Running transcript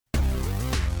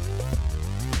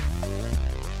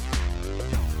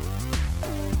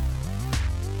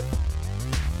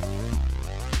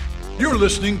You're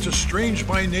listening to Strange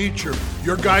by Nature,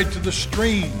 your guide to the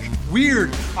strange,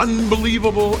 weird,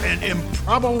 unbelievable, and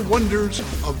improbable wonders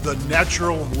of the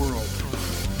natural world.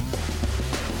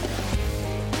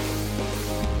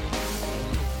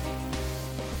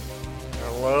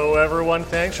 Hello, everyone.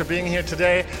 Thanks for being here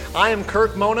today. I am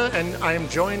Kirk Mona, and I am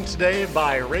joined today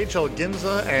by Rachel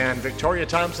Ginza and Victoria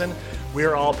Thompson. We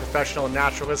are all professional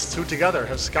naturalists who together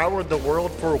have scoured the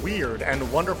world for weird and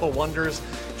wonderful wonders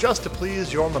just to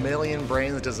please your mammalian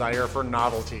brain's desire for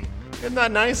novelty. Isn't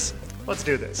that nice? Let's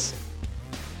do this.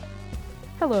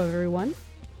 Hello, everyone.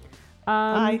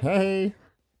 Hi. Hey.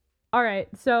 All right,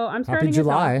 so I'm starting Happy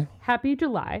July. us off. Happy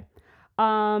July.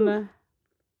 I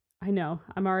know,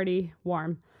 I'm already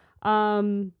warm.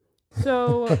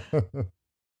 So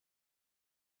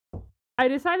I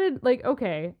decided,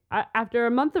 okay, after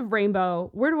a month of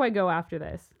rainbow, where do I go after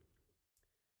this?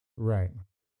 Right.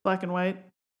 Black and white.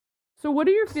 So what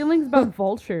are your feelings about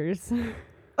vultures?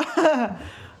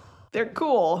 They're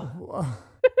cool.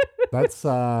 That's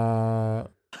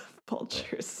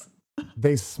Vultures.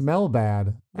 they smell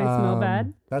bad. They smell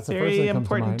bad? That's the first Very thing that comes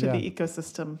important to to mind. the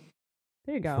ecosystem.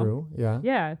 There you go. True. Yeah.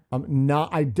 Yeah. You know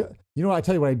what? I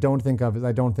tell you what I don't think of is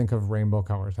I don't think of rainbow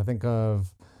colors. I think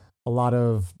of a lot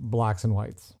of blacks and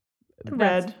whites.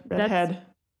 Redhead.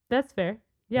 That's fair.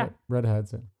 Yeah.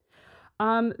 Redheads. So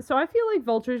I feel like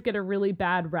vultures get a really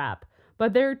bad rap,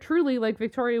 but they're truly, like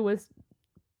Victoria was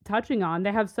touching on,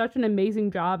 they have such an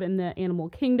amazing job in the animal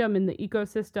kingdom, in the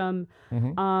ecosystem.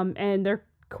 Mm-hmm. And they're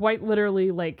quite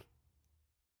literally like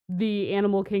the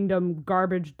animal kingdom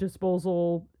garbage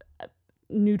disposal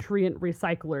nutrient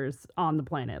recyclers on the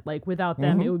planet. Like without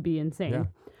them, it would be insane. Yeah.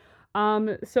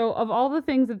 So of all the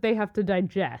things that they have to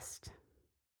digest,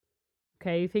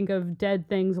 okay, think of dead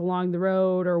things along the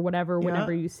road or whatever,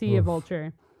 whenever you see a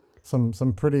vulture. Some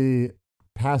pretty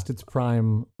past its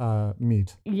prime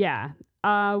meat. Yeah.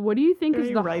 What do you think Very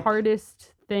is the ripe.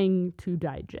 hardest thing to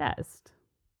digest?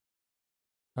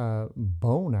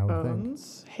 Bone, I would think.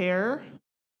 Bones. Hair.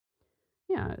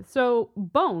 Yeah. So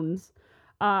bones,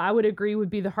 I would agree, would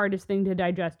be the hardest thing to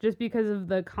digest just because of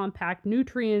the compact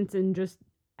nutrients and just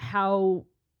how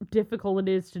difficult it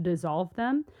is to dissolve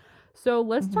them. So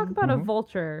let's talk about a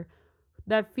vulture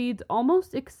that feeds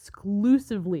almost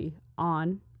exclusively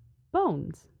on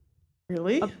bones.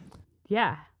 Really?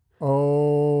 Yeah.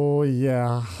 Oh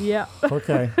yeah. Yeah.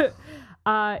 Okay.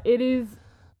 It is.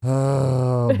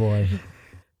 Oh boy.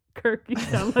 Kirk, you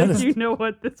sound like you know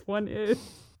what this one is.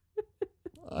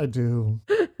 I do.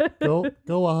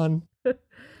 Go on. So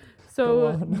Go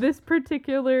on. this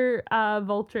particular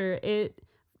vulture, it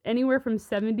anywhere from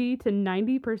 70 to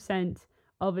 90%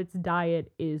 of its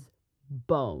diet is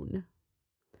bone.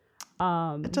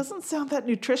 It doesn't sound that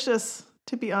nutritious,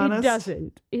 to be honest.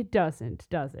 It doesn't,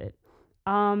 does it?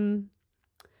 So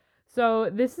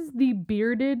this is the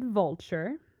bearded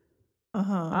vulture.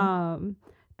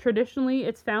 Traditionally,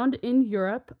 it's found in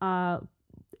Europe.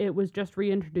 It was just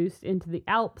reintroduced into the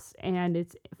Alps, and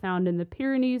it's found in the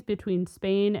Pyrenees between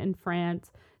Spain and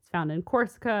France. It's found in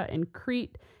Corsica and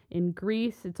Crete in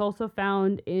Greece. It's also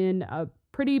found in a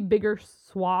pretty bigger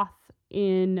swath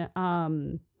in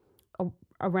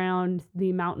around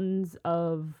the mountains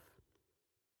of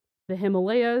the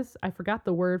Himalayas. I forgot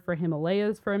the word for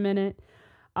Himalayas for a minute.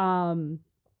 And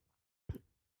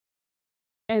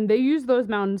they use those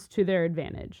mountains to their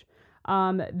advantage.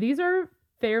 These are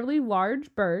fairly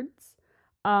large birds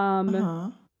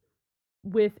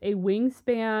with a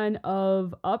wingspan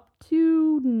of up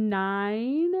to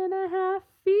 9.5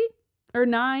 feet or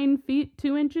 9 feet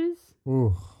 2 inches.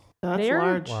 Ooh. That's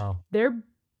large. Wow. They're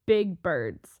big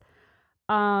birds.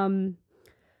 It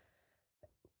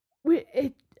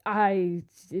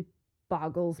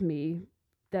boggles me.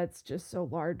 That's just so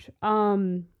large.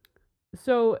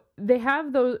 So they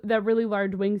have that really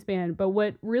large wingspan, but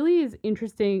what really is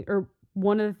interesting, or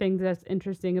one of the things that's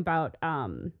interesting about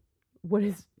what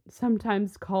is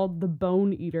sometimes called the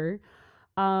bone eater,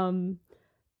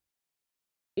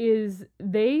 is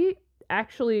they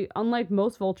actually, unlike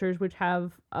most vultures, which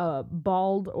have a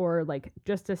bald or like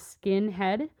just a skin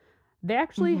head, they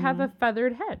actually have a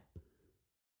feathered head.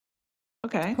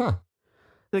 Okay. Huh.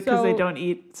 Because they So- don't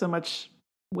eat so much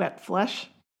wet flesh.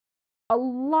 A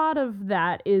lot of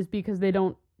that is because they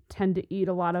don't tend to eat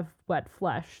a lot of wet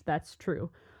flesh. That's true.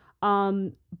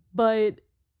 But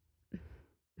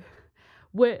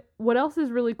what else is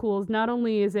really cool is not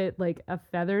only is it like a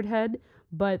feathered head,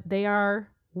 but they are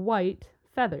white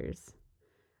feathers.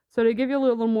 So to give you a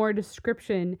little more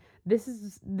description, this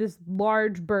is this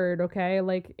large bird, okay?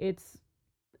 Like it's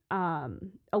a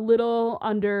little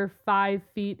under 5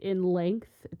 feet in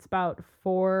length. It's about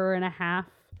 4.5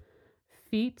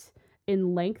 feet.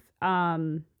 in length.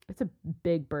 It's a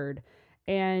big bird,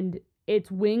 and its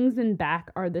wings and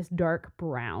back are this dark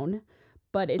brown,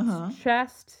 but its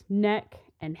chest, neck,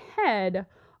 and head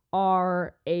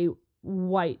are a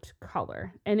white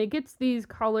color. And it gets these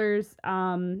colors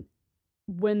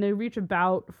when they reach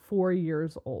about 4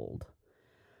 years old.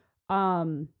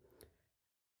 Now,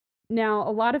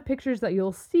 a lot of pictures that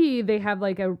you'll see, they have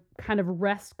like a kind of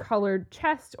rust-colored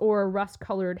chest or a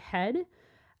rust-colored head.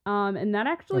 And that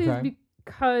actually is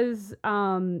because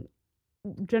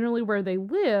generally where they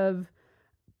live,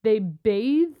 they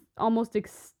bathe almost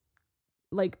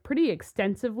pretty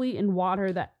extensively in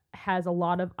water that has a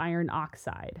lot of iron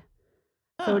oxide.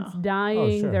 So it's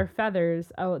dyeing their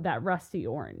feathers that rusty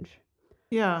orange.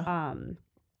 Yeah.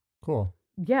 Cool.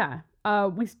 Yeah.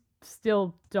 We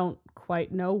still don't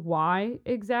quite know why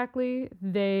exactly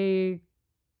they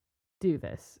do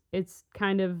this. It's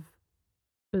kind of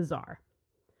bizarre.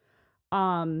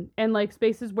 And like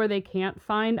spaces where they can't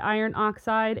find iron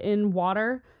oxide in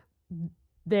water,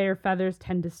 their feathers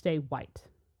tend to stay white.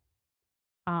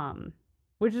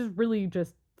 Which is really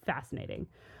just fascinating.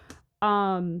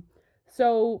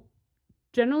 So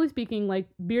generally speaking, like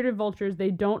bearded vultures,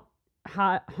 they don't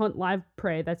hunt live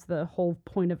prey. That's the whole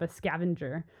point of a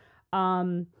scavenger.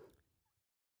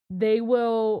 They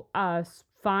will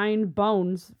find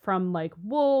bones from like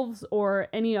wolves or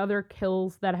any other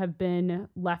kills that have been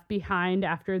left behind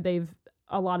after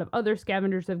a lot of other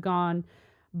scavengers have gone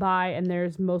by, and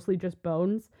there's mostly just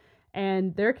bones,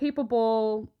 and they're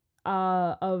capable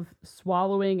of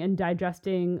swallowing and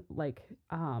digesting like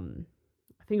I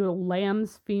think a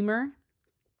lamb's femur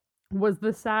was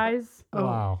the size.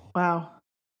 Wow.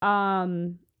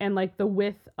 And like the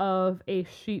width of a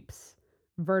sheep's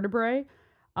vertebrae.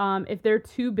 If they're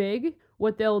too big,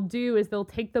 what they'll do is they'll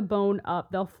take the bone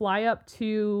up, they'll fly up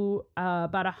to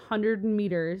about 100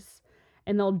 meters,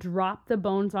 and they'll drop the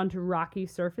bones onto rocky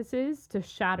surfaces to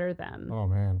shatter them. Oh,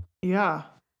 man. Yeah.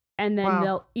 And then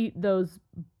they'll eat those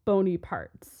bony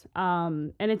parts.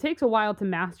 And it takes a while to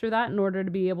master that in order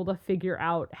to be able to figure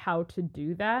out how to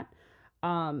do that.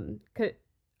 Because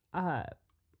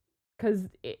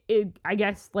I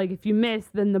guess, like, if you miss,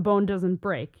 then the bone doesn't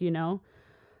break, you know?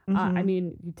 I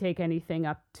mean, you take anything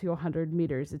up to 100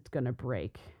 meters, it's going to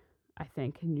break, I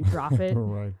think. And you drop it,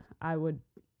 Right. I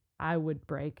would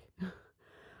break.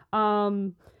 Yeah,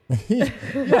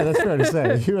 that's fair to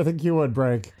say. I think you would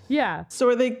break. Yeah. So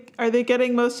are they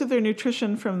getting most of their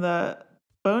nutrition from the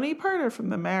bony part or from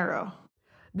the marrow?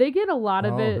 They get a lot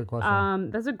of it. Good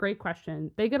question. That's a great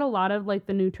question. They get a lot of like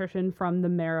the nutrition from the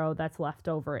marrow that's left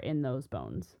over in those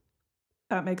bones.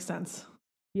 That makes sense.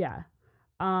 Yeah.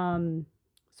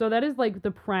 So that is like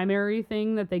the primary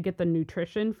thing that they get the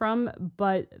nutrition from,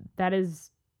 but that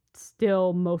is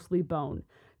still mostly bone.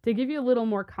 To give you a little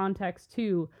more context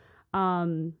too,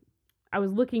 I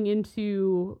was looking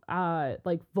into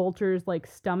like vultures' like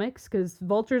stomachs, because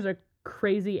vultures are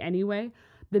crazy anyway.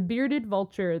 The bearded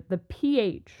vulture, the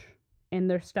pH in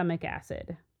their stomach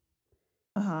acid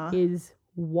is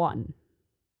 1.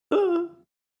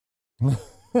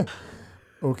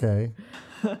 Okay.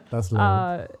 That's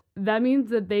low. That means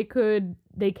that they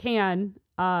can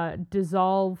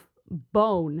dissolve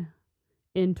bone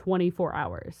in 24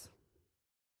 hours.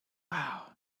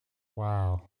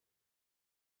 Wow.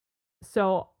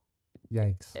 So,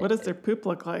 yikes. What does their poop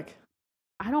look like?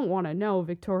 I don't want to know,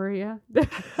 Victoria.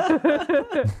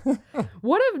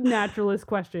 What a naturalist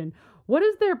question. What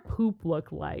does their poop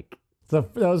look like?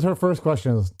 That was her first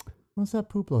question. What's that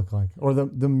poop look like? Or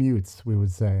the mutes, we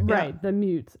would say. Right, the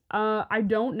mutes. I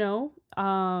don't know.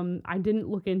 I didn't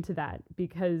look into that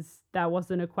because that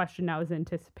wasn't a question I was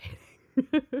anticipating.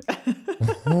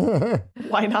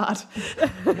 Why not?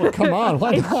 Well, come on,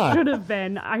 why not? It should have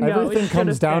been. I know. Everything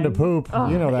comes down to poop.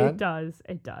 You know that.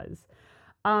 It does.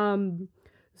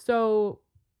 So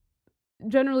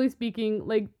generally speaking,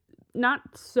 like not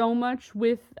so much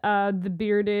with the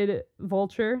bearded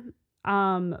vulture,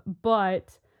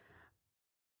 but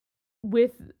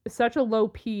with such a low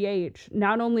pH,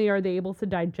 not only are they able to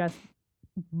digest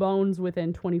bones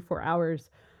within 24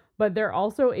 hours, but they're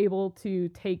also able to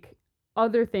take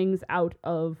other things out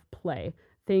of play.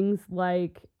 Things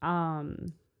like a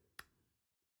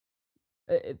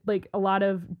lot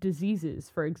of diseases,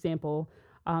 for example,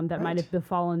 that might have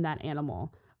befallen that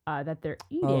animal that they're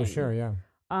eating. Oh, sure, yeah.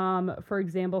 For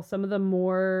example, some of the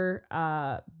more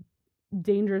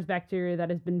dangerous bacteria that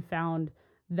has been found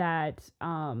that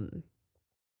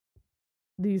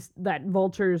that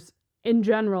vultures in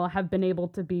general have been able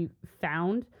to be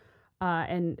found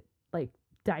and like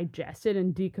digested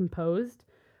and decomposed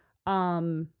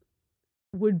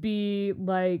would be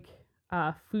like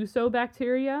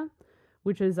fusobacteria,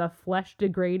 which is a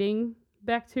flesh-degrading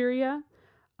bacteria.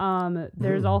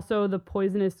 There's also the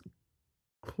poisonous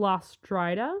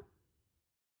Clostridia,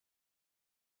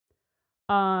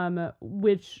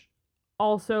 which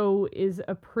also is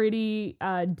a pretty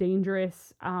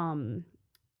dangerous.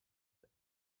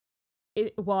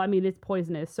 It's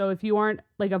poisonous. So if you aren't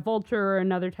like a vulture or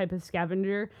another type of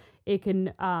scavenger, it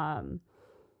can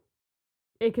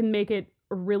make it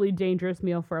a really dangerous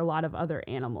meal for a lot of other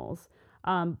animals.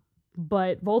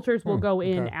 But vultures will go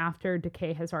in after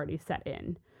decay has already set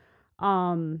in.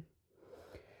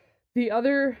 The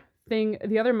other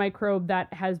microbe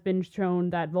that has been shown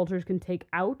that vultures can take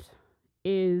out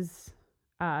is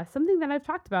something that I've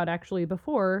talked about actually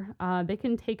before. They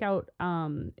can take out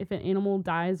if an animal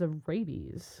dies of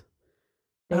rabies.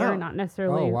 They are not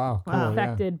necessarily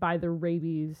affected by the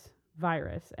rabies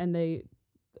virus, and they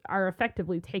are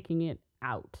effectively taking it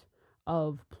out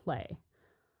of play.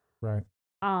 Right.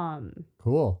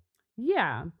 Cool.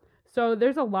 Yeah. So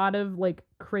there's a lot of like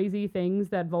crazy things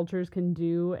that vultures can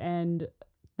do, and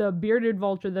the bearded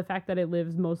vulture, the fact that it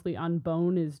lives mostly on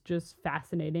bone is just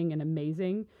fascinating and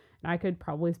amazing. And I could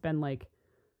probably spend like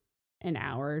an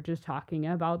hour just talking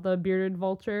about the bearded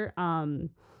vulture.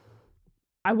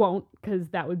 I won't, because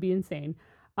that would be insane.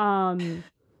 But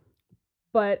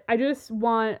I just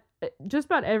want, just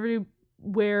about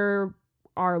everywhere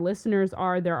our listeners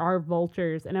are, there are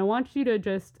vultures, and I want you to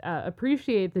just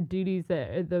appreciate the duties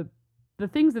that the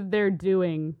things that they're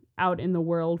doing out in the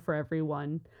world for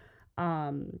everyone.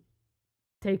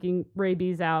 Taking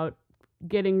rabies out,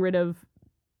 getting rid of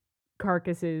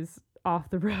carcasses off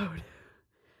the road.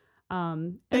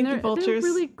 Thank you, vultures. They're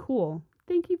really cool.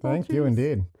 Thank you, vultures. Thank you,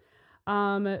 indeed.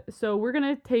 So we're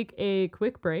gonna take a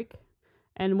quick break,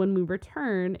 and when we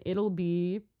return, it'll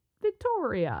be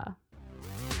Victoria.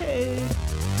 Hey.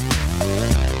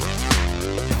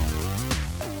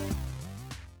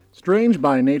 Strange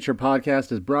by Nature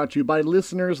podcast is brought to you by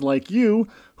listeners like you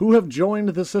who have joined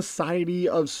the Society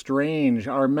of Strange,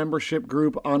 our membership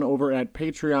group on over at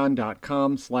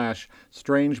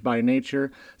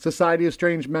patreon.com/strangebynature. Society of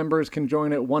Strange members can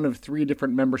join at one of 3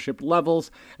 different membership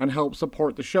levels and help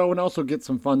support the show, and also get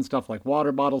some fun stuff like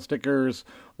water bottle stickers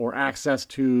or access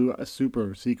to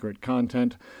super secret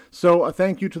content. So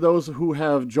thank you to those who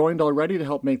have joined already to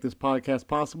help make this podcast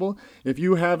possible. If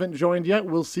you haven't joined yet,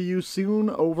 we'll see you soon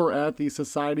over at the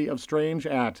Society of Strange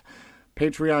at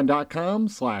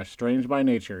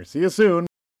patreon.com/strangebynature. See you soon.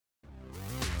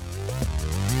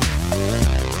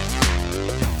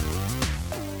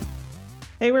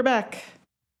 Hey, we're back.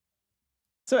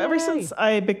 So ever since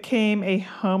I became a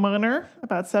homeowner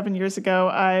about 7 years ago,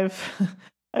 I've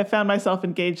found myself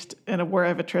engaged in a war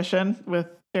of attrition with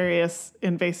various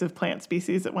invasive plant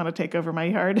species that want to take over my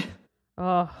yard.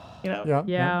 Oh,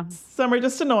 yeah. Some are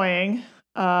just annoying,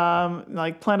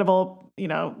 like plentiful.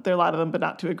 There are a lot of them, but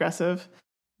not too aggressive.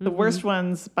 The worst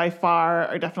ones by far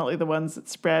are definitely the ones that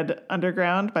spread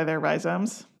underground by their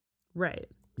rhizomes. Right.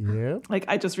 Yeah. Like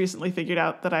I just recently figured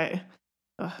out that I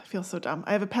feel so dumb.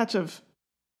 I have a patch of,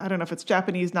 I don't know if it's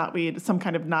Japanese knotweed, some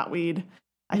kind of knotweed.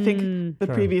 I think the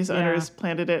previous owners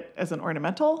planted it as an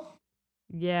ornamental.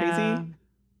 Yeah.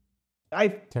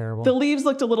 Crazy. Terrible. The leaves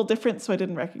looked a little different, so I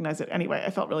didn't recognize it. Anyway,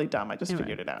 I felt really dumb. I just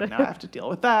figured it out. Now I have to deal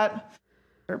with that.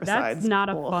 Herbicides. That's not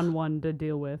a fun one to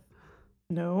deal with.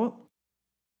 No.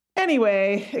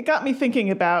 Anyway, it got me thinking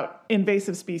about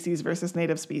invasive species versus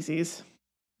native species.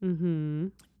 Mm-hmm.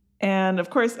 And of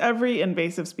course, every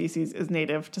invasive species is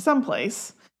native to some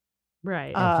place.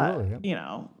 Right. Absolutely.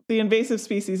 Yeah. The invasive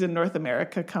species in North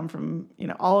America come from,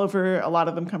 all over. A lot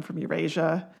of them come from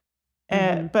Eurasia.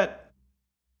 But,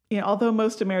 although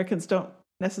most Americans don't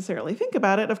necessarily think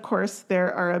about it, of course,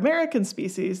 there are American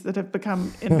species that have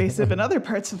become invasive in other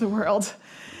parts of the world.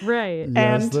 Right.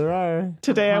 Yes, And there are.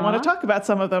 today I want to talk about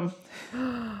some of them.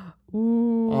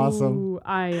 Ooh. Awesome.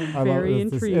 I am very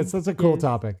intrigued. It's such a cool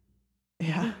topic.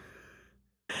 Yeah.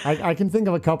 I can think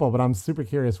of a couple, but I'm super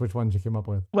curious which ones you came up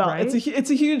with. Well, it's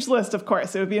a huge list, of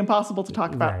course. It would be impossible to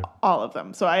talk about all of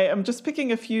them. So I am just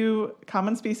picking a few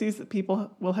common species that people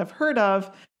will have heard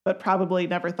of, but probably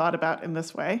never thought about in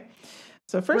this way.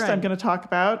 So first I'm going to talk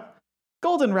about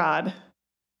goldenrod.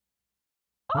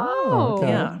 Oh. Okay.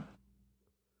 Yeah.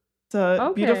 It's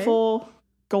a beautiful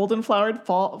golden flowered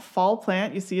fall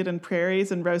plant. You see it in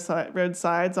prairies and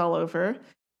roadsides all over.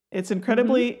 It's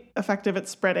incredibly effective at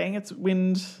spreading. It's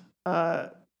wind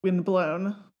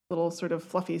blown, little sort of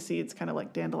fluffy seeds, kind of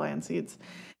like dandelion seeds.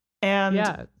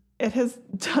 And it has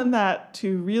done that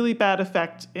to really bad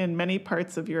effect in many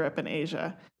parts of Europe and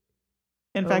Asia.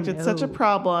 In fact, it's such a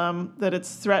problem that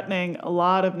it's threatening a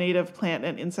lot of native plant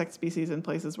and insect species in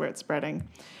places where it's spreading.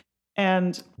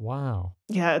 And wow.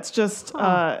 Yeah, it's just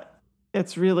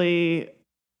it's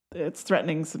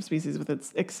threatening some species with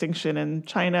its extinction in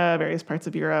China, various parts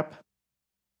of Europe.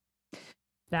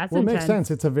 That's well, intense. It makes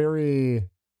sense. It's a very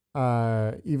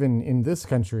even in this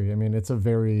country. I mean, it's a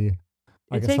very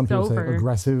I guess some people say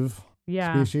aggressive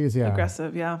species. Yeah,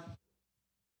 aggressive. Yeah.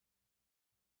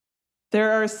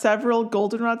 There are several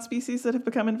goldenrod species that have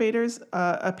become invaders.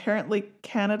 Apparently,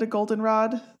 Canada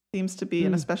goldenrod seems to be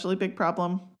an especially big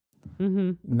problem.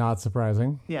 Mm-hmm. Not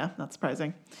surprising. Yeah, not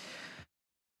surprising.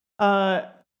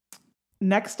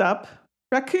 Next up,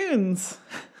 raccoons.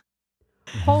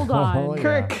 Hold on.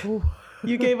 Kirk,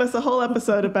 you gave us a whole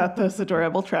episode about those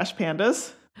adorable trash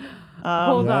pandas.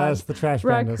 Hold on. Yes, the trash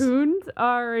pandas. Raccoons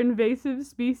are invasive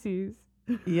species.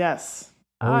 Yes.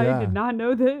 I did not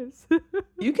know this.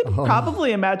 You can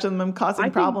probably imagine them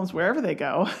causing problems wherever they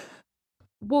go.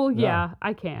 Well, yeah,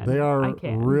 I can. They are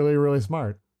really, really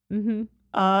smart.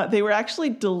 Mm-hmm. They were actually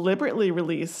deliberately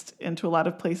released into a lot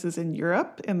of places in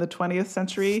Europe in the 20th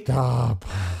century. Stop.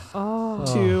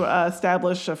 To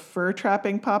establish a fur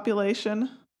trapping population.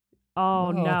 Oh,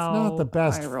 no. It's not the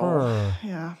best fur.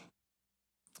 Yeah.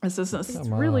 It's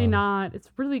really not.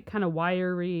 It's really kind of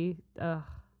wiry.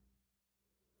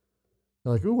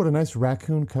 They're like, ooh, what a nice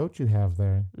raccoon coat you have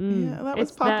there. Yeah, that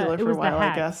was popular for a while,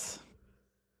 I guess.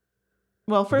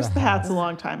 Well, first the hat's a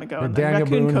long time ago, and then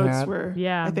raccoon coats were,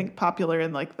 I think, popular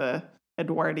in like the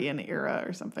Edwardian era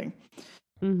or something.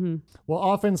 Mm-hmm. Well,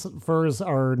 often furs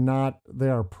are they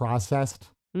are processed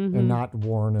and not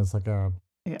worn as like a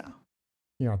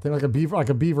thing like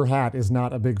a beaver hat is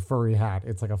not a big furry hat.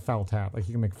 It's like a felt hat. Like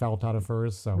you can make felt out of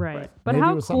furs. So right. But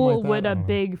how cool would a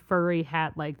big furry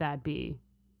hat like that be?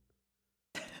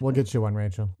 We'll get you one,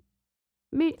 Rachel.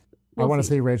 I want to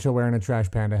see Rachel wearing a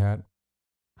trash panda hat.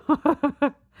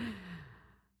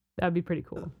 That'd be pretty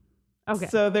cool. Okay.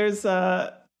 So there's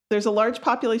a large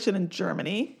population in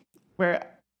Germany where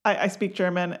I speak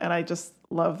German and I just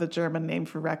love the German name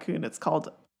for raccoon. It's called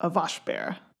a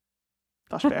Waschbär.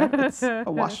 Waschbär. It's a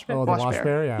wash. Oh, the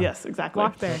Waschbär. Yeah. Yes, exactly.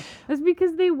 Waschbär. That's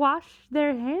because they wash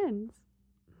their hands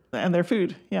and their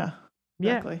food. Yeah.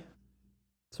 Exactly. Yeah.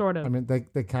 Sort of. I mean,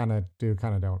 they kind of do,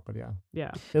 kind of don't, but yeah.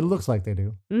 Yeah. It looks like they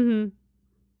do. Mm-hmm.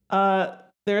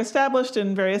 They're established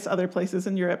in various other places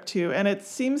in Europe too, and it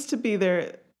seems to be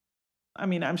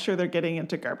I'm sure they're getting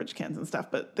into garbage cans and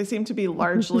stuff, but they seem to be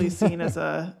largely seen as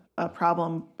a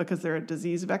problem because they're a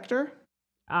disease vector.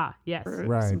 Ah, yes. For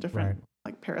some different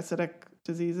like parasitic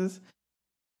diseases.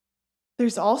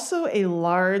 There's also a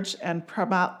large and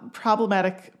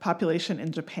problematic population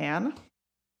in Japan.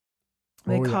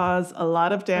 They cause a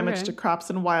lot of damage to crops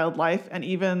and wildlife. And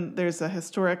even there's a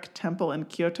historic temple in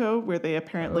Kyoto where they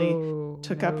apparently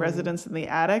took up residence in the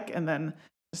attic and then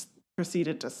just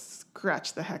proceeded to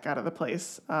scratch the heck out of the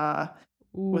place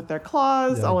with their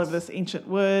claws, all of this ancient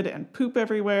wood and poop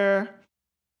everywhere.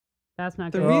 That's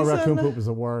not good. Raccoon poop is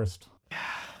the worst.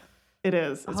 It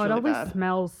is. It's really it always bad.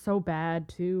 Smells so bad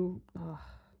too. Ugh.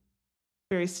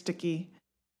 Very sticky.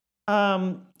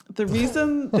 The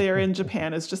reason they're in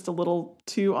Japan is just a little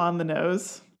too on the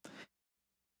nose.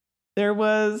 There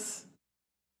was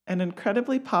an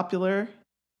incredibly popular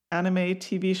anime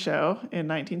TV show in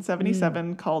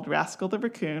 1977 called Rascal the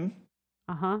Raccoon.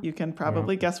 Uh-huh. You can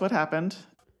probably guess what happened.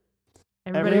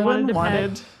 Everyone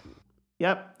wanted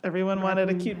everyone wanted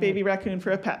a cute baby raccoon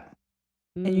for a pet.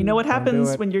 And you know what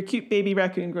happens when your cute baby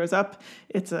raccoon grows up?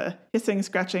 It's a hissing,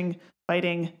 scratching,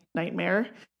 biting nightmare.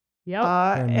 Yep.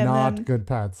 They're not good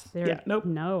pets. Nope.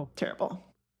 No. Terrible.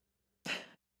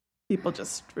 People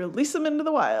just release them into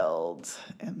the wild,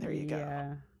 and there you go.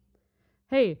 Yeah.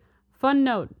 Hey, fun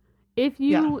note. If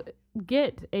you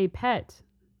get a pet,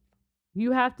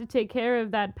 you have to take care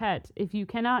of that pet. If you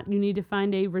cannot, you need to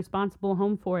find a responsible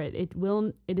home for it. It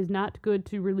is not good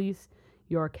to release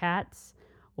your cats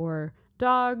or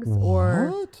dogs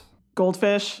or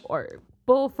goldfish or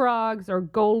bullfrogs or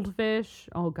goldfish.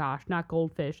 Oh gosh, not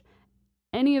goldfish.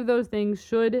 Any of those things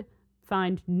should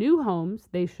find new homes.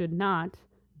 They should not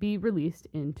be released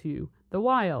into the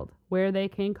wild where they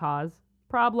can cause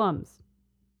problems.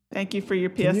 Thank you for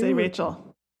your PSA,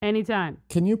 Rachel. Anytime.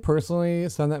 Can you personally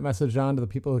send that message on to the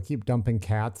people who keep dumping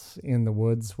cats in the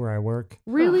woods where I work?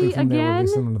 Really? Again? They're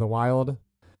releasing them into the wild.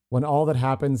 When all that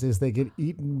happens is they get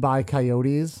eaten by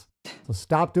coyotes. So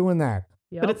stop doing that.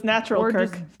 Yep. But it's natural, or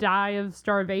Kirk. Just die of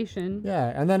starvation.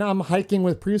 Yeah, and then I'm hiking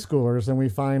with preschoolers and we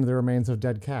find the remains of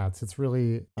dead cats. It's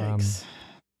really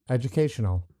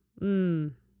educational.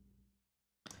 Mm.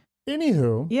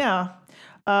 Anywho. Yeah.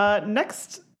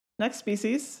 Next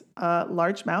species,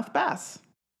 largemouth bass.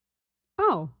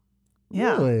 Oh.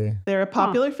 Yeah. Really? They're a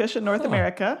popular fish in North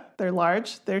America. They're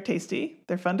large. They're tasty.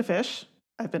 They're fun to fish,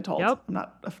 I've been told. Yep. I'm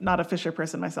not a fisher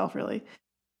person myself, really.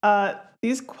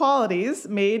 These qualities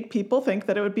made people think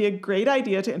that it would be a great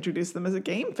idea to introduce them as a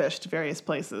game fish to various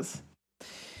places.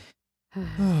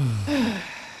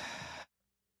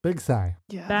 Big sigh.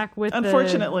 Yeah. Back with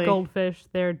unfortunately, the goldfish,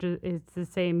 it's the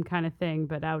same kind of thing,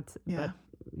 but out. Yeah. But,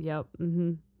 yep.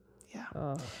 Mm-hmm.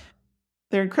 Yeah.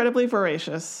 They're incredibly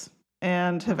voracious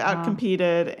and have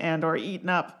outcompeted and or eaten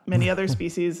up many other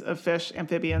species of fish,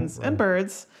 amphibians, and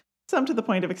birds, some to the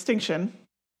point of extinction.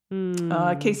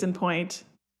 Case in point,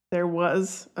 there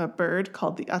was a bird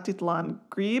called the Atitlan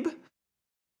grebe.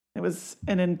 It was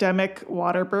an endemic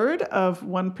water bird of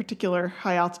one particular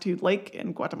high-altitude lake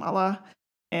in Guatemala,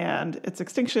 and its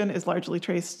extinction is largely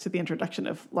traced to the introduction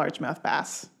of largemouth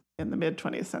bass in the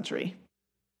mid-20th century.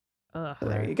 So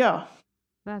there you go.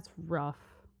 That's rough.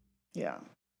 Yeah.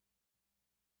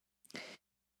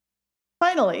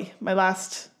 Finally, my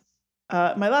last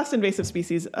invasive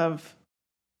species of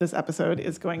this episode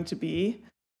is going to be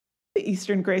the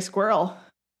eastern gray squirrel.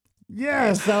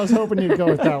 Yes, I was hoping you'd go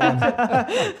with that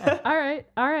one.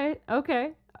 All right,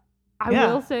 okay. I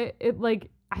will say it.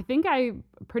 Like, I'm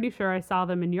pretty sure I saw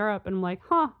them in Europe, and I'm like,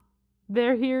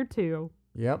 they're here too.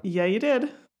 Yep. Yeah, you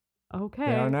did. Okay.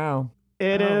 They are now.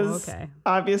 It is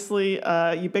obviously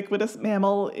a ubiquitous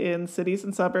mammal in cities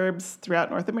and suburbs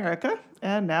throughout North America,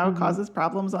 and now causes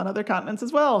problems on other continents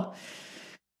as well.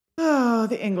 Oh,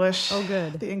 the English. Oh,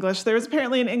 good. The English. There was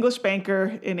apparently an English banker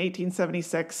in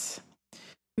 1876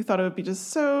 who thought it would be just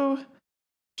so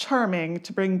charming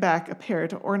to bring back a pair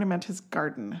to ornament his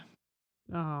garden.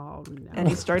 Oh, no. And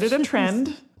he started a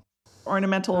trend,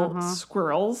 ornamental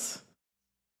squirrels.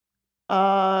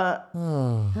 Of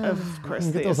course,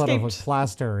 get they those escaped. out of like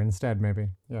plaster instead, maybe.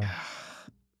 Yeah.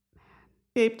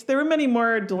 Escaped. There were many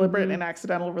more deliberate and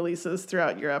accidental releases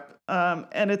throughout Europe,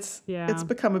 and it's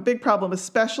become a big problem,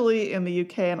 especially in the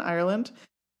UK and Ireland,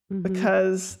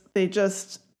 because they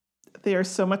are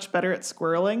so much better at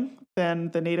squirreling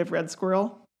than the native red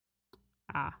squirrel.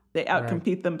 They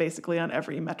outcompete them basically on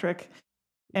every metric,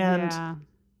 and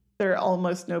there are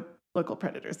almost no local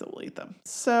predators that will eat them.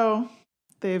 So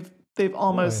they've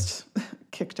almost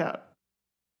kicked out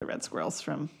the red squirrels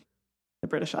from the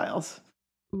British Isles.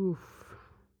 Oof.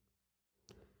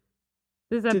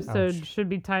 This episode should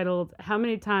be titled, How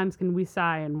Many Times Can We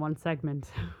Sigh in One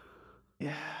Segment?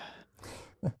 Yeah.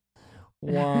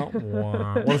 Wah,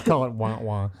 wah. Let's call it wah,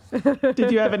 wah.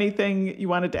 Did you have anything you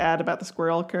wanted to add about the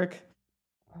squirrel, Kirk?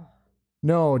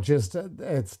 No, just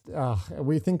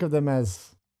we think of them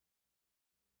as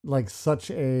like such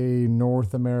a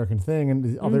North American thing, and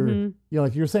the other,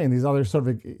 like you're saying, these other sort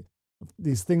of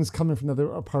these things coming from another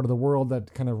part of the world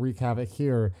that kind of wreak havoc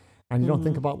here, and you don't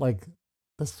think about like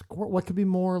the squirrel. What could be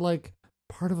more like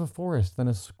part of a forest than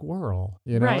a squirrel?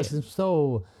 You know, it's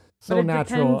so but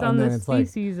natural. Depends on the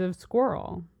species of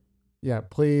squirrel. Yeah,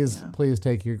 please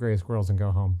take your gray squirrels and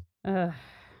go home.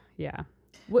 Yeah.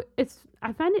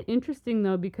 I find it interesting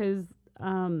though because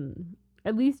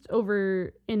at least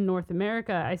over in North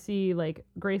America, I see like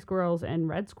gray squirrels and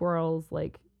red squirrels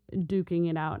like duking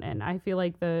it out, and I feel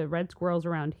like the red squirrels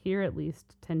around here at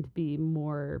least tend to be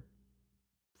more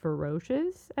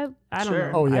ferocious. I don't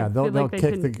know. Oh yeah, they'll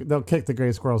kick the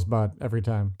gray squirrel's butt every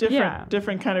time.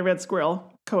 Different kind of red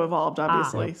squirrel, co-evolved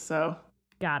obviously. So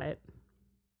got it.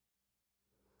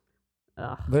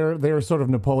 Ugh. Their sort of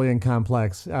Napoleon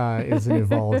complex is an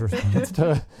evolved response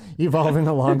to evolving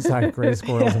alongside gray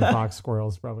squirrels and fox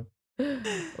squirrels, probably.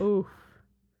 Ooh.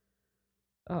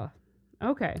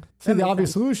 Okay. See, the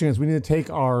obvious solution is we need to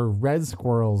take our red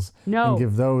squirrels and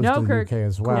give those to the UK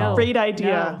as well. No. Great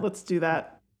idea. No. Let's do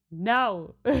that.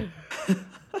 No.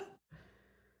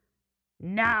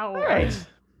 No. All right.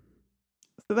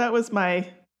 So that was my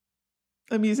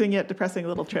amusing yet depressing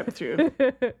little trip through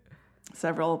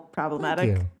several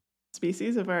problematic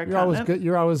species of our continent.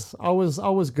 You're always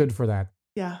good for that.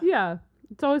 Yeah. Yeah.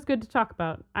 It's always good to talk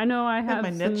about. I know I have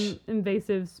some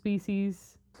invasive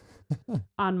species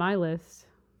on my list,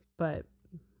 but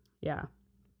yeah.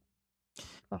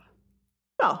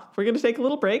 Well, we're going to take a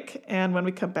little break, and when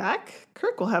we come back,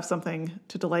 Kirk will have something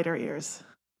to delight our ears.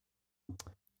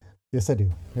 Yes, I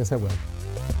do. Yes, I will.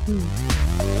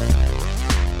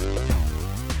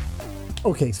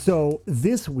 Okay, so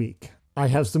this week I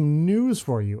have some news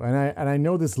for you, and I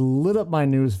know this lit up my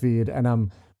news feed, and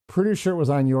I'm pretty sure it was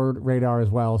on your radar as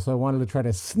well. So I wanted to try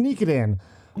to sneak it in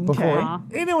before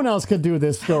anyone else could do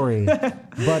this story.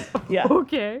 But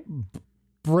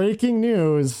breaking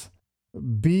news: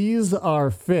 bees are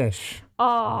fish.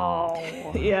 Oh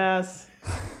yes.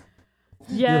 Yes.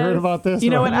 You heard about this? You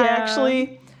know what? I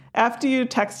After you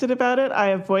texted about it, I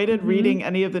avoided reading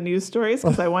any of the news stories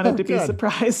because I wanted to be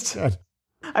surprised. Good.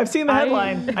 I've seen the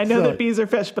headline. I know that bees are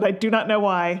fish, but I do not know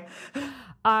why.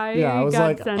 I was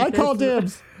like, I call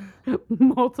dibs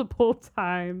multiple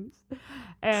times.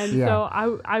 And so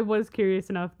I was curious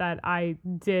enough that I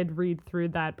did read through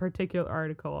that particular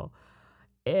article.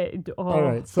 All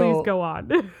right, so please go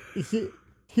on.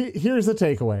 Here's the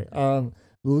takeaway.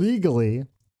 Legally,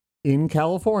 in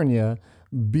California,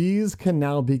 bees can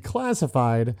now be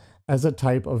classified as a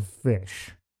type of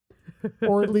fish.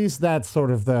 Or at least that's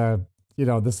sort of the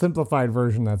simplified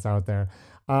version that's out there.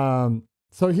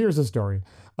 So here's the story.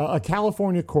 A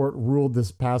California court ruled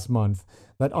this past month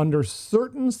that under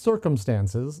certain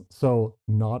circumstances, so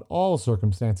not all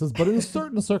circumstances, but in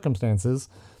certain circumstances,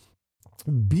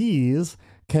 bees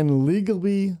can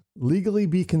legally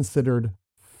be considered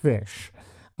fish.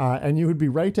 And you would be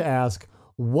right to ask,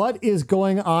 what is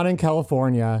going on in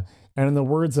California? And in the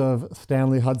words of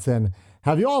Stanley Hudson,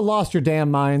 have you all lost your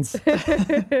damn minds?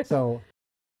 So,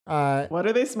 what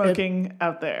are they smoking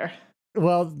out there?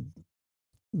 Well,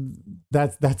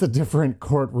 that's a different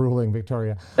court ruling,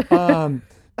 Victoria.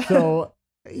 So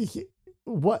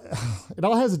what it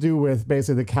all has to do with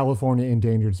basically the California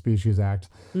Endangered Species Act.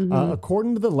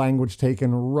 According to the language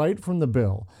taken right from the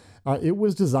bill, it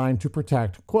was designed to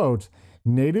protect, quote,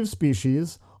 native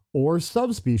species or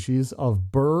subspecies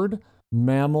of bird,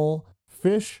 mammal,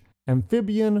 fish,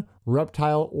 amphibian,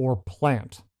 reptile, or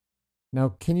plant.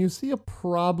 Now, can you see a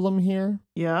problem here?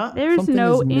 Yeah. There's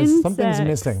no insects. Something's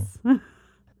missing.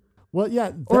 Well,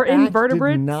 yeah. Or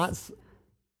invertebrates?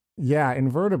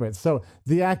 Invertebrates. So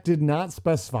the act did not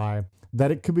specify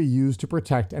that it could be used to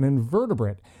protect an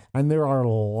invertebrate. And there are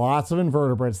lots of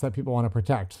invertebrates that people want to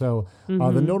protect. So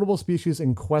the notable species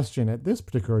in question at this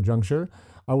particular juncture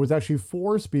was actually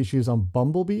 4 species on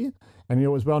bumblebee. And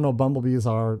as we all know, bumblebees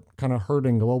are kind of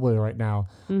hurting globally right now.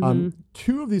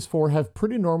 2 of these 4 have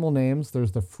pretty normal names.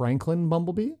 There's the Franklin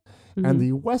bumblebee and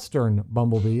the Western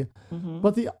bumblebee.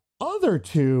 But the other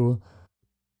 2,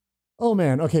 oh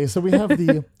man, okay, so we have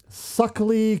the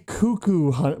Suckly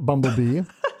cuckoo bumblebee,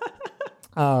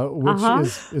 which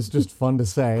is just fun to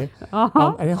say. And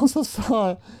I also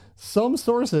saw some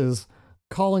sources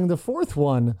calling the 4th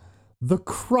one the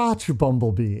crotch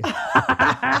bumblebee.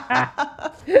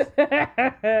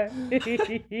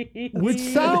 Which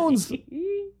sounds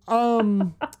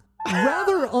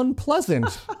rather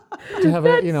unpleasant to have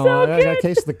a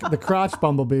case of the crotch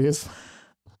bumblebees.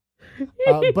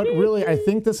 But really, I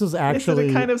think this is actually...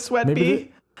 Is it a kind of sweat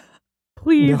bee?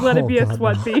 Please let it be a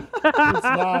sweat bee. It's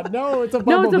not. No, it's a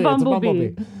bumblebee. No, it's a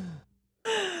bumblebee.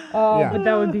 But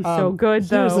that would be so good,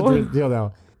 though. Here's the deal,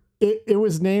 though. It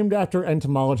was named after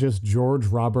entomologist George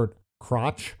Robert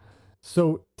Crotch.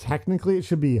 So technically it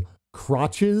should be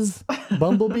Crotch's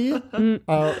bumblebee. Which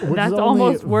that's is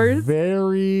almost worse.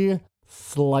 Very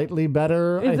slightly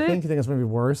better. I think it's maybe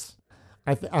worse.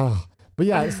 But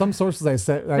yeah, some sources I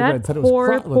read said it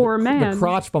was poor man. The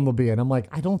crotch bumblebee. And I'm like,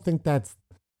 I think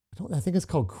it's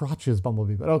called Crotch's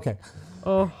bumblebee, but okay.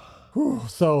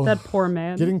 So that poor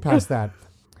man. Getting past that.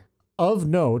 Of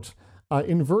note,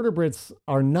 invertebrates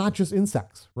are not just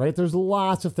insects, right? There's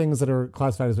lots of things that are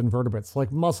classified as invertebrates,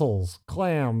 like mussels,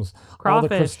 clams, crawfish, all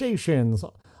the crustaceans,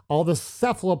 all the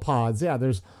cephalopods. Yeah,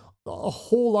 there's a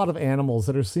whole lot of animals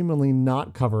that are seemingly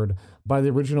not covered by the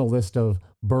original list of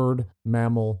bird,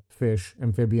 mammal, fish,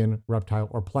 amphibian, reptile,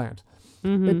 or plant.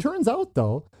 It turns out,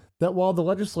 though, that while the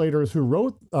legislators who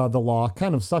wrote the law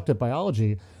kind of sucked at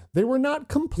biology, they were not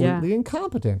completely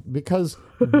incompetent because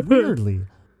weirdly,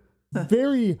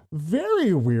 very,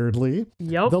 very weirdly,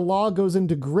 the law goes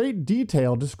into great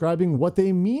detail describing what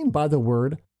they mean by the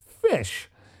word fish.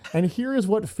 And here is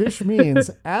what fish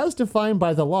means as defined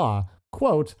by the law.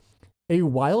 Quote, a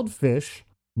wild fish,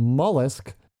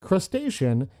 mollusk,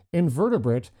 crustacean,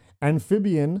 invertebrate,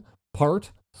 amphibian,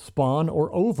 part, spawn,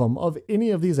 or ovum of any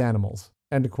of these animals.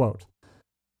 End quote.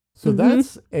 So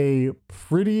that's a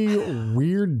pretty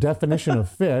weird definition of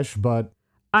fish, but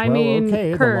Kirk,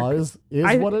 the law is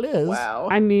what it is. Wow.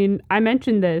 I mean, I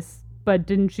mentioned this, but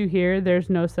didn't you hear there's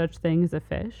no such thing as a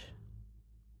fish?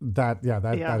 That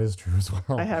is true as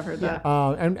well. I have heard that.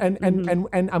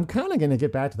 And I'm kind of going to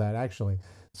get back to that actually.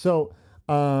 So,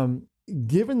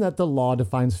 given that the law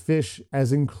defines fish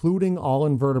as including all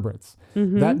invertebrates,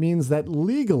 that means that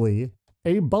legally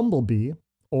a bumblebee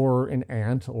or an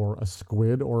ant or a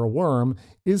squid or a worm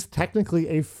is technically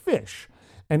a fish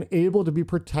and able to be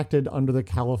protected under the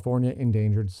California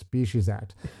Endangered Species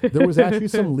Act. There was actually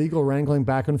some legal wrangling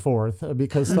back and forth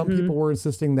because some people were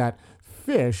insisting that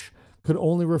fish could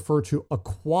only refer to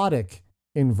aquatic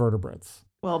invertebrates.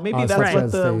 Well, maybe that's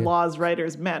what the law's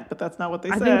writers meant, but that's not what they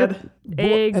said.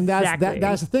 Exactly. And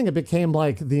that's the thing. It became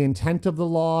like the intent of the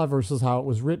law versus how it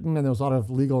was written, and there was a lot of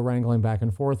legal wrangling back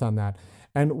and forth on that.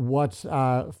 And what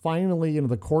finally,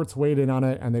 the courts weighed in on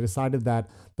it, and they decided that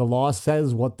the law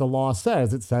says what the law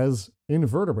says. It says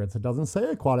invertebrates. It doesn't say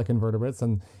aquatic invertebrates.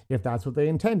 And if that's what they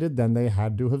intended, then they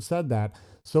had to have said that.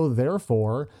 So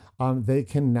therefore, they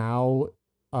can now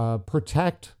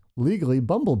protect legally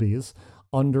bumblebees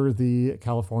under the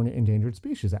California Endangered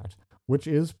Species Act, which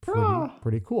is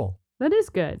pretty cool. That is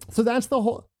good. So that's the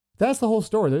whole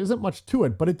story. There isn't much to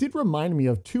it, but it did remind me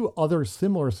of two other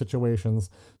similar situations,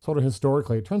 sort of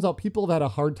historically. It turns out people have had a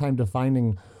hard time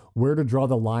defining where to draw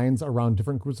the lines around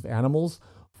different groups of animals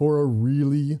for a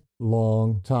really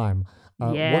long time.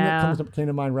 One that came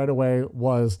to mind right away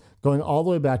was going all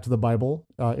the way back to the Bible.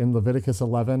 In Leviticus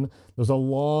 11, there's a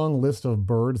long list of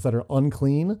birds that are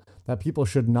unclean that people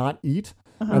should not eat.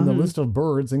 And the list of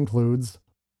birds includes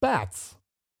bats,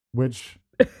 which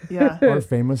are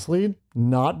famously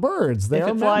not birds. They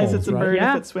are mammals. If it flies, mammals, it's a bird.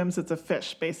 If it swims, it's a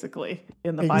fish, basically,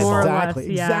 in the Bible.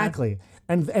 Exactly.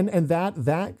 And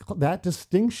that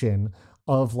distinction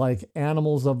of like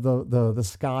animals of the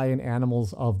sky and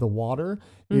animals of the water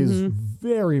is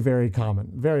very, very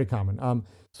common. Very common.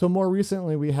 So more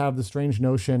recently, we have the strange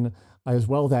notion as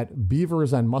well that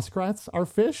beavers and muskrats are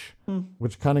fish,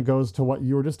 which kind of goes to what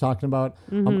you were just talking about.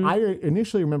 I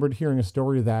initially remembered hearing a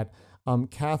story that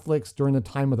Catholics during the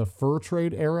time of the fur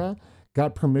trade era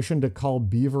got permission to call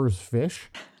beavers fish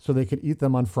so they could eat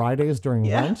them on Fridays during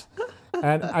Lent.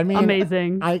 And I mean,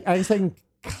 amazing. I can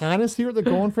kind of see what they're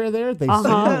going for there. They swim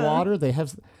in the water.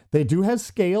 They do have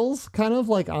scales kind of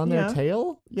like on their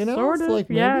tail, Sort of, like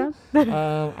maybe.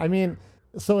 I mean,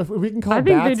 so if we can call I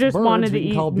think bats they just birds, wanted we to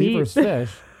can call eat beavers meat.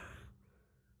 fish.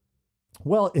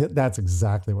 Well, that's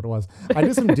exactly what it was. I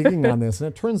did some digging on this, and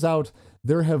it turns out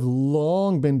there have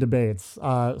long been debates,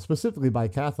 specifically by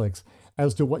Catholics,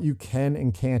 as to what you can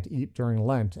and can't eat during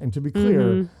Lent. And to be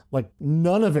clear, like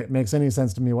none of it makes any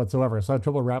sense to me whatsoever. So I have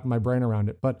trouble wrapping my brain around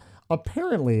it. But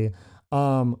apparently,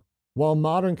 while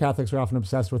modern Catholics are often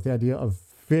obsessed with the idea of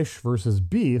fish versus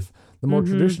beef, the more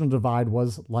traditional divide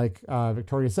was, like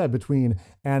Victoria said, between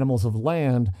animals of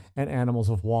land and animals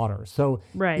of water. So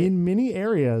in many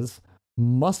areas,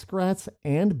 muskrats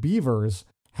and beavers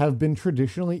have been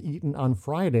traditionally eaten on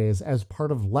Fridays as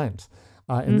part of Lent.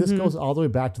 And this goes all the way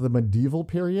back to the medieval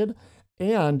period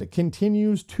and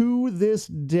continues to this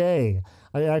day.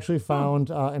 I actually found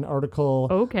an article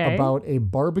about a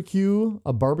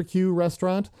barbecue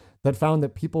restaurant that found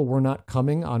that people were not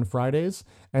coming on Fridays.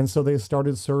 And so they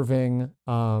started serving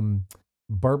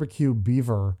barbecue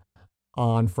beaver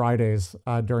on Fridays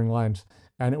during Lent.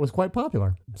 And it was quite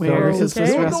popular. Where is this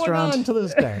restaurant? Going on to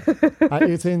this day.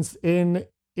 It's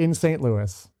in St.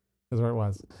 Louis is where it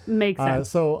was. Makes sense.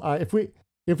 So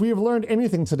if we have learned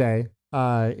anything today,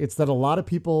 it's that a lot of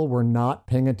people were not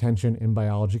paying attention in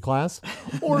biology class.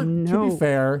 Or to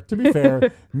be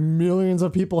fair, millions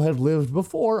of people have lived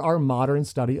before our modern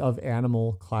study of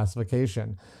animal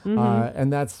classification.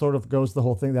 And that sort of goes to the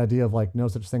whole thing, the idea of like no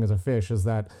such thing as a fish, is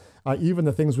that even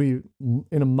the things we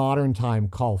in a modern time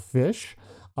call fish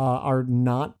are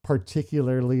not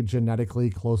particularly genetically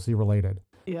closely related.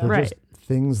 They're just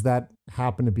things that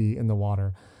happen to be in the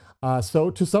water. So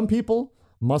to some people,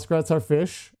 muskrats are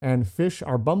fish and fish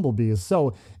are bumblebees.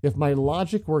 So if my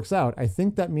logic works out, I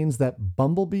think that means that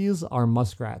bumblebees are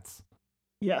muskrats.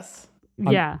 Yes.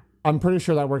 I'm pretty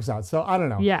sure that works out. So I don't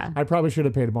know. Yeah. I probably should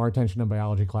have paid more attention in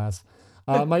biology class.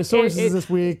 My sources this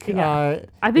week I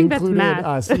think included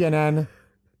that's math. CNN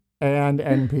and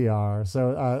NPR.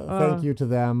 So thank you to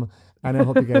them. And I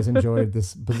hope you guys enjoyed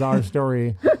this bizarre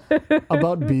story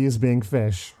about bees being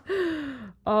fish.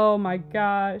 Oh my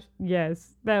gosh.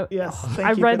 Yes.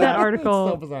 I read that article.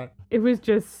 So bizarre. It was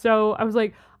just so, I was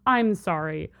like, I'm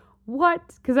sorry. What?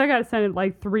 Because I got to send it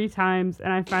like 3 times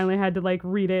and I finally had to like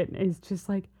read it. And it's just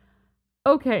like,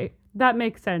 okay, that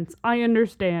makes sense. I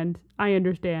understand.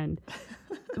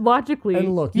 Logically,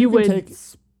 and look, you would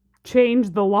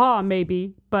change the law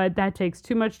maybe, but that takes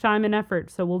too much time and effort.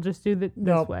 So we'll just do this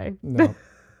way. No.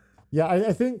 Yeah,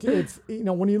 I think it's,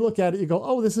 when you look at it, you go,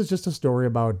 oh, this is just a story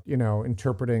about,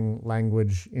 interpreting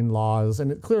language in laws.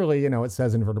 And it clearly, it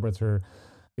says invertebrates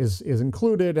is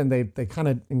included, and they kind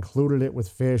of included it with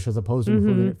fish as opposed to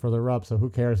including it further up. So who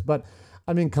cares? But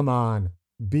I mean, come on.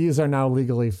 Bees are now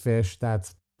legally fish.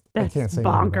 That's I can't say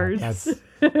bonkers.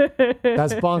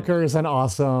 That's bonkers and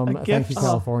awesome. Thank you,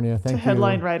 California. Thank you.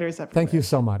 Headline writers everywhere. Thank you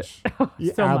so much.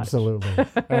 Absolutely.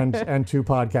 And to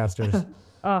podcasters.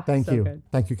 Thank you. Good.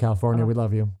 Thank you, California. We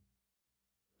love you.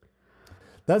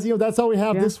 That's all we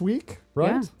have this week,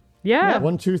 right? Yeah.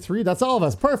 1, 2, 3. That's all of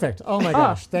us. Perfect. Oh my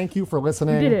gosh. Thank you for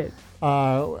listening. You did it.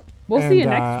 We'll see you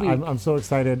next week. I'm so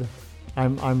excited.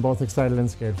 I'm both excited and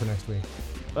scared for next week.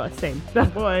 Same. Oh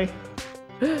boy.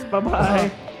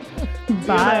 Bye-bye.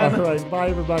 Bye. All right. Bye,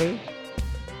 everybody.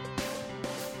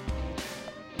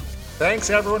 Thanks,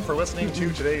 everyone, for listening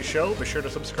to today's show. Be sure to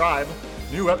subscribe.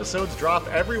 New episodes drop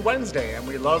every Wednesday, and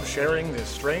we love sharing this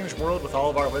strange world with all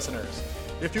of our listeners.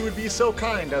 If you would be so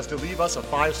kind as to leave us a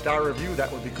 5-star review,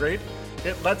 that would be great.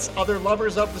 It lets other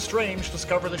lovers of the strange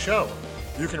discover the show.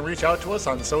 You can reach out to us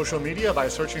on social media by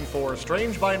searching for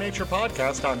Strange by Nature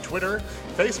Podcast on Twitter,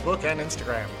 Facebook, and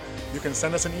Instagram. You can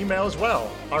send us an email as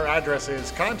well. Our address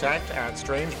is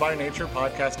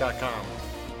contact@strangebynaturepodcast.com.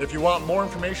 If you want more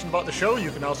information about the show, you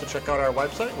can also check out our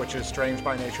website, which is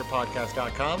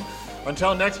strangebynaturepodcast.com.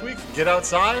 Until next week, get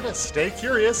outside, stay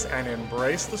curious, and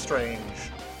embrace the strange.